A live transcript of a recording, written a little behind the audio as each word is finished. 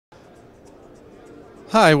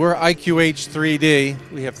Hi, we're IQH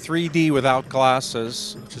 3D. We have 3D without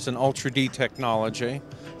glasses, which is an Ultra D technology.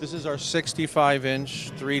 This is our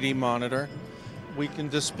 65-inch 3D monitor. We can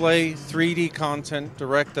display 3D content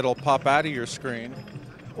direct that'll pop out of your screen,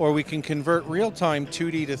 or we can convert real-time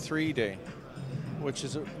 2D to 3D, which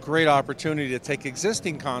is a great opportunity to take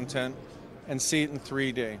existing content and see it in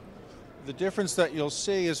 3D. The difference that you'll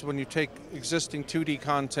see is when you take existing 2D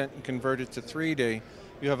content and convert it to 3D,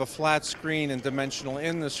 you have a flat screen and dimensional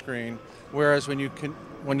in the screen, whereas when you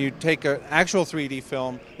take an actual 3D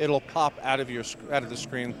film, it'll pop out of the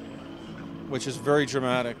screen, which is very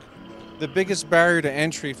dramatic. The biggest barrier to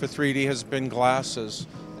entry for 3D has been glasses,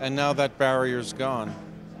 and now that barrier's gone.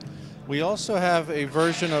 We also have a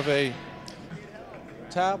version of a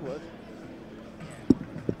tablet.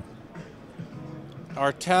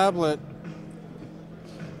 Our tablet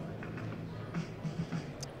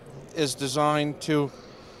is designed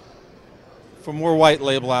for more white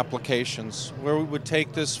label applications, where we would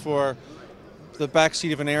take this for the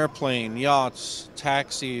backseat of an airplane, yachts,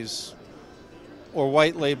 taxis, or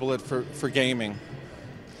white label it for gaming.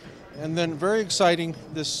 And then very exciting,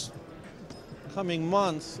 this coming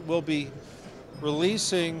month we'll be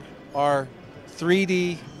releasing our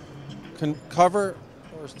 3D cover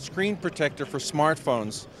or screen protector for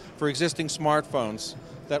smartphones, for existing smartphones,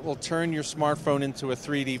 that will turn your smartphone into a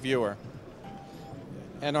 3D viewer.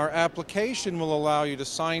 And our application will allow you to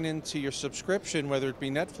sign into your subscription, whether it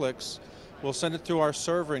be Netflix. We'll send it through our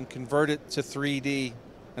server and convert it to 3D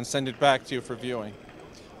and send it back to you for viewing.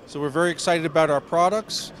 So we're very excited about our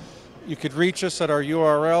products. You could reach us at our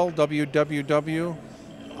URL,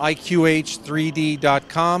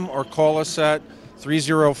 www.iqh3d.com, or call us at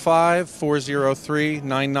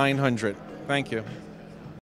 305-403-9900. Thank you.